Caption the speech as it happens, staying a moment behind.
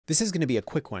This is going to be a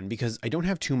quick one because I don't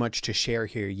have too much to share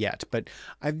here yet, but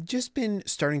I've just been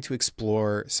starting to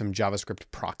explore some JavaScript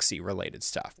proxy related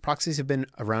stuff. Proxies have been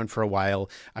around for a while.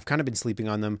 I've kind of been sleeping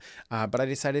on them, but I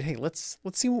decided, hey, let's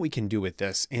see what we can do with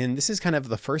this. And this is kind of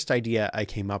the first idea I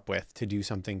came up with to do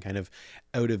something kind of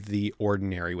out of the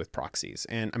ordinary with proxies.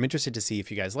 And I'm interested to see if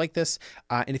you guys like this,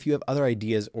 and if you have other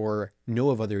ideas or know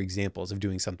of other examples of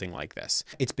doing something like this.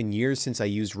 It's been years since I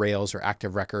used Rails or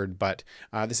Active Record, but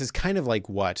this is kind of like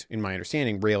what, in my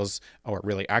understanding, Rails, or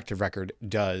really Active Record,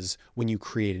 does when you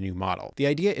create a new model. The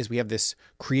idea is we have this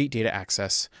create data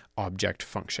access object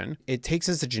function. It takes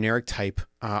as a generic type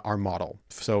our model.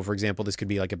 So for example, this could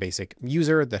be like a basic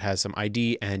user that has some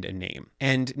ID and a name.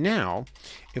 And now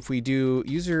if we do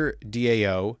user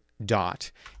DAO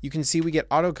dot, you can see we get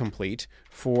autocomplete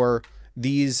for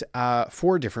these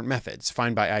 4 different methods: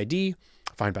 find by ID,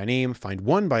 find by name, find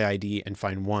one by ID, and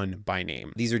find one by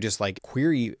name. These are just like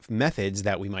query methods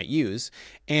that we might use.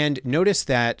 And notice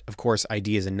that, of course,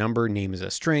 ID is a number, name is a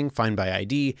string, find by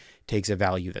ID takes a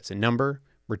value that's a number,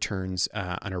 returns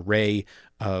an array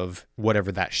of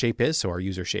whatever that shape is, so our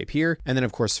user shape here. And then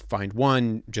of course, find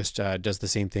one just does the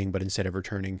same thing, but instead of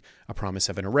returning a promise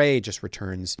of an array, just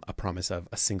returns a promise of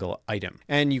a single item.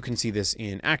 And you can see this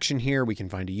in action here. We can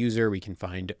find a user, we can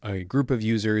find a group of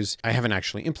users. I haven't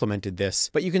actually implemented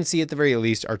this, but you can see at the very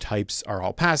least, our types are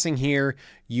all passing here.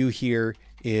 U here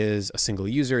is a single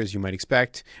user, as you might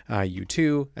expect.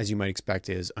 U2, as you might expect,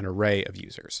 is an array of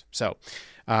users. So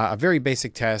a very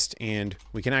basic test, and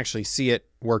we can actually see it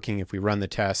working if we run the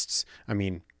tests. I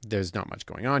mean, there's not much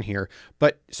going on here,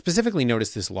 but specifically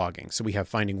notice this logging. So we have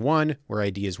finding one where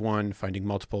ID is 1, finding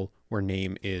multiple where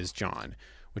name is John,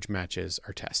 which matches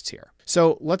our tests here.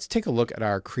 So let's take a look at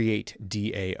our create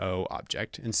DAO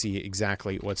object and see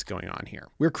exactly what's going on here.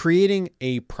 We're creating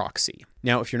a proxy.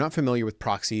 Now, if you're not familiar with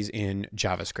proxies in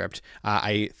JavaScript,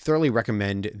 I thoroughly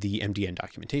recommend the MDN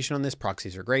documentation on this.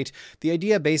 Proxies are great. The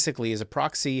idea basically is a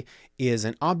proxy is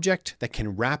an object that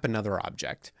can wrap another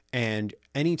object. And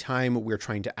anytime we're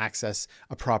trying to access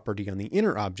a property on the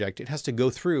inner object, it has to go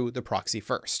through the proxy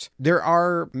first. There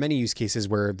are many use cases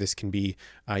where this can be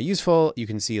useful. You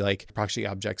can see like proxy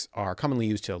objects are commonly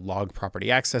used to log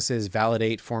property accesses,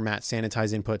 validate, format,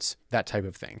 sanitize inputs, that type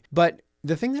of thing. But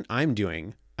the thing that I'm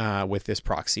doing with this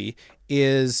proxy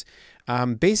is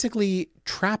basically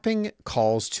trapping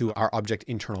calls to our object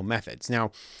internal methods.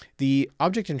 Now, the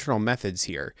object internal methods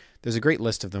here, there's a great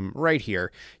list of them right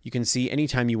here. You can see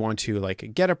anytime you want to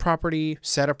like get a property,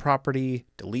 set a property,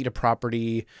 delete a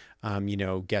property,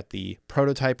 get the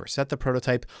prototype or set the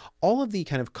prototype, all of the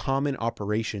kind of common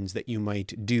operations that you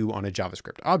might do on a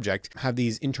JavaScript object have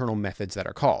these internal methods that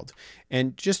are called.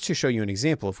 And just to show you an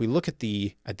example, if we look at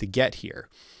the get here,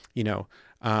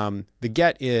 the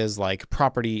get is like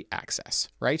property access,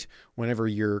 right? Whenever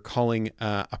you're calling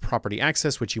a property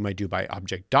access, which you might do by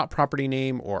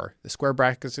object.property_name or the square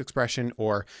brackets expression,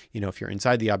 or, if you're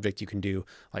inside the object, you can do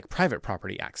like private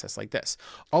property access like this.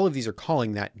 All of these are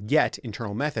calling that get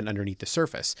internal method underneath the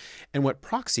surface. And what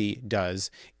proxy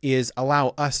does is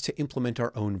allow us to implement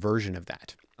our own version of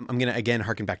that. I'm going to, again,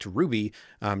 harken back to Ruby,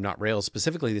 not Rails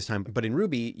specifically this time, but in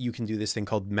Ruby, you can do this thing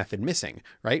called method missing,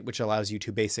 right? Which allows you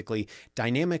to basically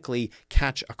dynamically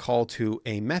catch a call to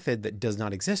a method that does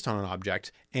not exist on an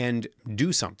object and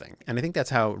do something. And I think that's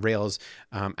how Rails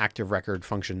active record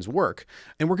functions work.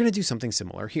 And we're going to do something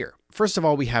similar here. First of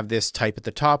all, we have this type at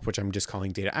the top, which I'm just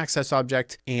calling data access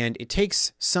object, and it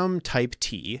takes some type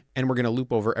T, and we're going to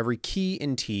loop over every key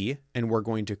in T, and we're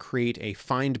going to create a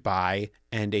find by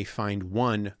and a find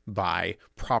one by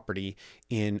property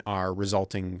in our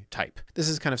resulting type. This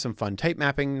is kind of some fun type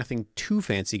mapping, nothing too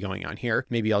fancy going on here.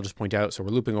 Maybe I'll just point out, so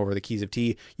we're looping over the keys of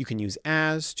T. You can use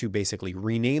as to basically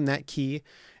rename that key,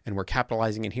 and we're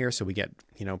capitalizing it here, so we get,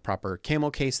 proper camel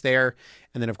case there.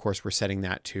 And then of course we're setting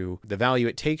that to the value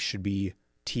it takes should be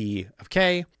T of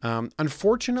K.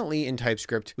 Unfortunately in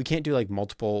TypeScript, we can't do like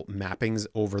multiple mappings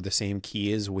over the same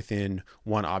keys within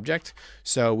one object.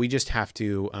 So we just have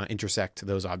to intersect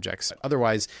those objects.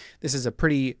 Otherwise, this is a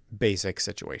pretty basic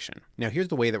situation. Now here's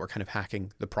the way that we're kind of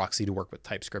hacking the proxy to work with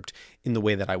TypeScript in the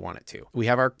way that I want it to. We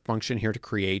have our function here to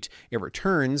create. It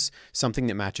returns something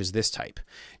that matches this type.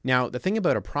 Now, the thing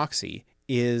about a proxy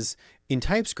is in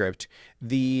TypeScript,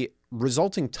 the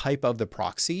resulting type of the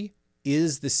proxy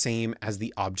is the same as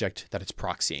the object that it's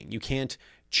proxying. You can't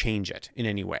change it in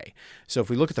any way. So if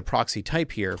we look at the proxy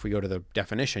type here, if we go to the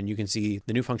definition, you can see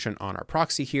the new function on our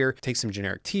proxy here takes some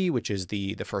generic T, which is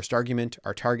the first argument,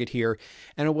 our target here.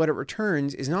 And what it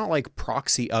returns is not like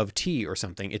proxy of T or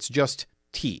something. It's just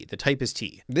T. The type is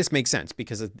T. This makes sense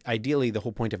because ideally the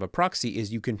whole point of a proxy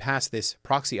is you can pass this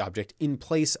proxy object in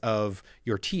place of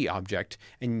your T object,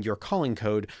 and your calling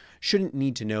code shouldn't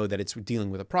need to know that it's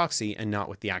dealing with a proxy and not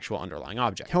with the actual underlying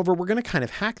object. However, we're going to kind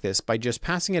of hack this by just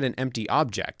passing it an empty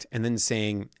object and then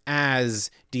saying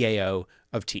as DAO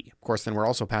of T. Of course, then we're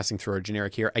also passing through our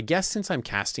generic here. I guess since I'm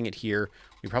casting it here,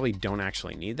 we probably don't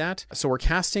actually need that. So we're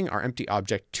casting our empty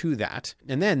object to that.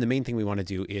 And then the main thing we want to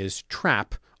do is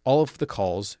trap all of the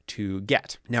calls to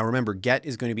get. Now remember, get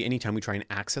is going to be anytime we try and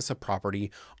access a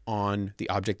property on the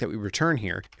object that we return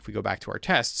here. If we go back to our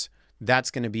tests,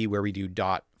 that's going to be where we do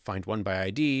dot find one by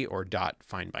ID or dot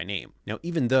find by name. Now,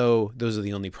 even though those are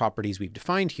the only properties we've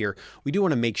defined here, we do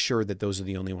want to make sure that those are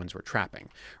the only ones we're trapping,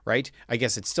 right? I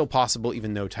guess it's still possible,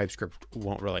 even though TypeScript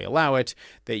won't really allow it,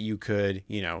 that you could,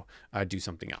 do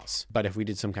something else. But if we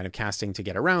did some kind of casting to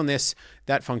get around this,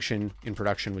 that function in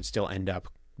production would still end up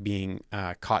being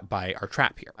caught by our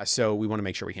trap here. So we want to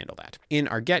make sure we handle that. In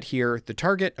our get here, the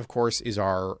target, of course, is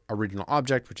our original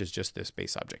object, which is just this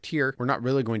base object here. We're not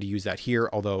really going to use that here,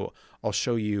 although I'll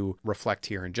show you reflect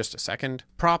here in just a second.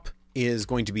 Prop is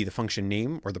going to be the function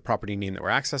name or the property name that we're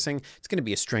accessing. It's going to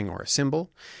be a string or a symbol.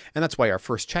 And that's why our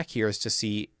first check here is to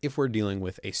see if we're dealing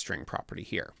with a string property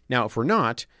here. Now, if we're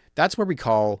not, that's where we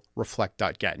call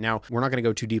reflect.get. Now, we're not going to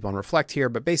go too deep on reflect here,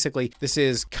 but basically this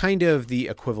is kind of the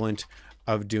equivalent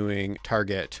of doing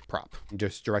target prop,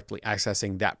 just directly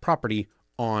accessing that property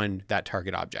on that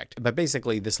target object. But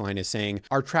basically this line is saying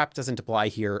our trap doesn't apply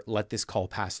here. Let this call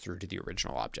pass through to the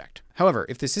original object. However,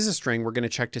 if this is a string, we're going to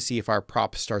check to see if our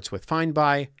prop starts with find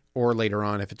by, or later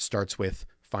on if it starts with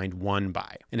find one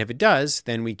by. And if it does,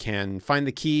 then we can find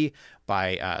the key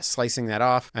by slicing that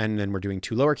off. And then we're doing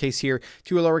two lowercase here.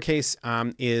 Two lowercase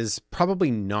is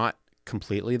probably not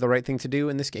completely the right thing to do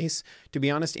in this case, to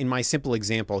be honest. In my simple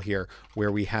example here,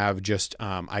 where we have just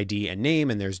ID and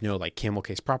name, and there's no like camel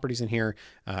case properties in here,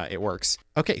 it works.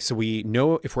 Okay, so we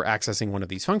know if we're accessing one of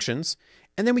these functions,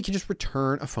 and then we can just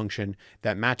return a function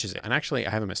that matches it. And actually, I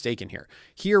have a mistake in here.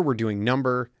 Here we're doing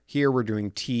number, here we're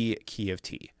doing T key of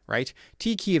T, right?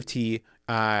 T key of T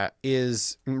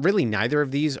is really neither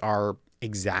of these are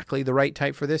exactly the right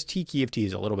type for this. T key of T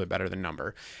is a little bit better than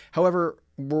number. However,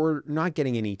 we're not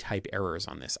getting any type errors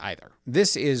on this either.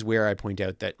 This is where I point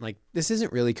out that this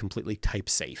isn't really completely type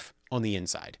safe on the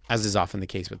inside, as is often the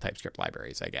case with TypeScript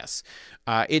libraries, I guess.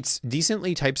 It's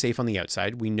decently type safe on the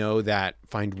outside. We know that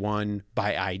find one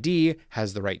by ID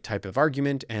has the right type of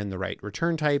argument and the right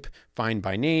return type. Find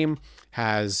by name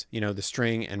has, the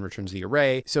string and returns the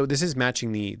array. So this is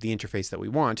matching the interface that we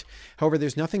want. However,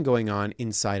 there's nothing going on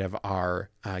inside of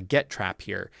our get trap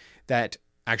here that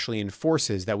actually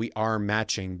enforces that we are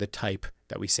matching the type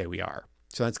that we say we are.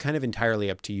 So that's kind of entirely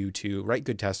up to you to write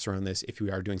good tests around this if you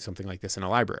are doing something like this in a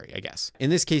library, I guess. In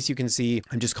this case, you can see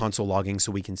I'm just console logging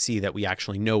so we can see that we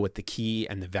actually know what the key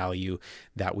and the value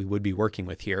that we would be working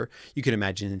with here. You can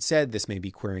imagine instead this may be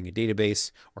querying a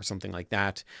database or something like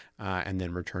that, and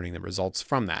then returning the results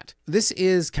from that. This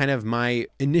is kind of my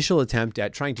initial attempt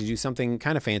at trying to do something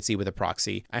kind of fancy with a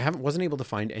proxy. I wasn't able to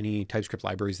find any TypeScript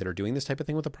libraries that are doing this type of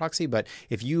thing with a proxy, but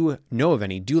if you know of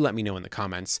any, do let me know in the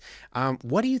comments.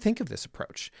 What do you think of this approach?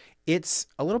 It's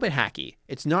a little bit hacky.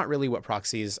 It's not really what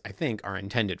proxies, I think, are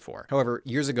intended for. However,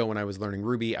 years ago when I was learning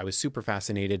Ruby, I was super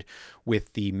fascinated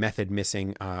with the method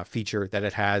missing feature that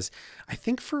it has. I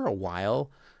think for a while,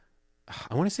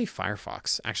 I want to say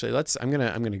Firefox. Actually, I'm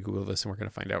gonna Google this and we're gonna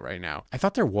find out right now. I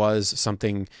thought there was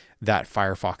something that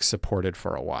Firefox supported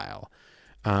for a while.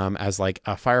 As like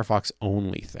a Firefox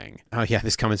only thing. Oh yeah,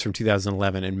 this comments from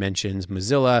 2011 and mentions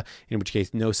Mozilla, in which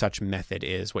case no such method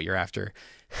is what you're after.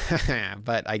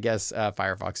 But I guess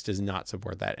Firefox does not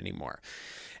support that anymore.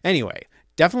 Anyway,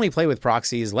 definitely play with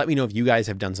proxies. Let me know if you guys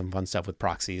have done some fun stuff with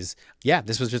proxies. Yeah,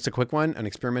 this was just a quick one, an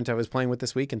experiment I was playing with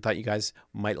this week and thought you guys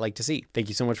might like to see. Thank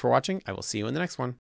you so much for watching. I will see you in the next one.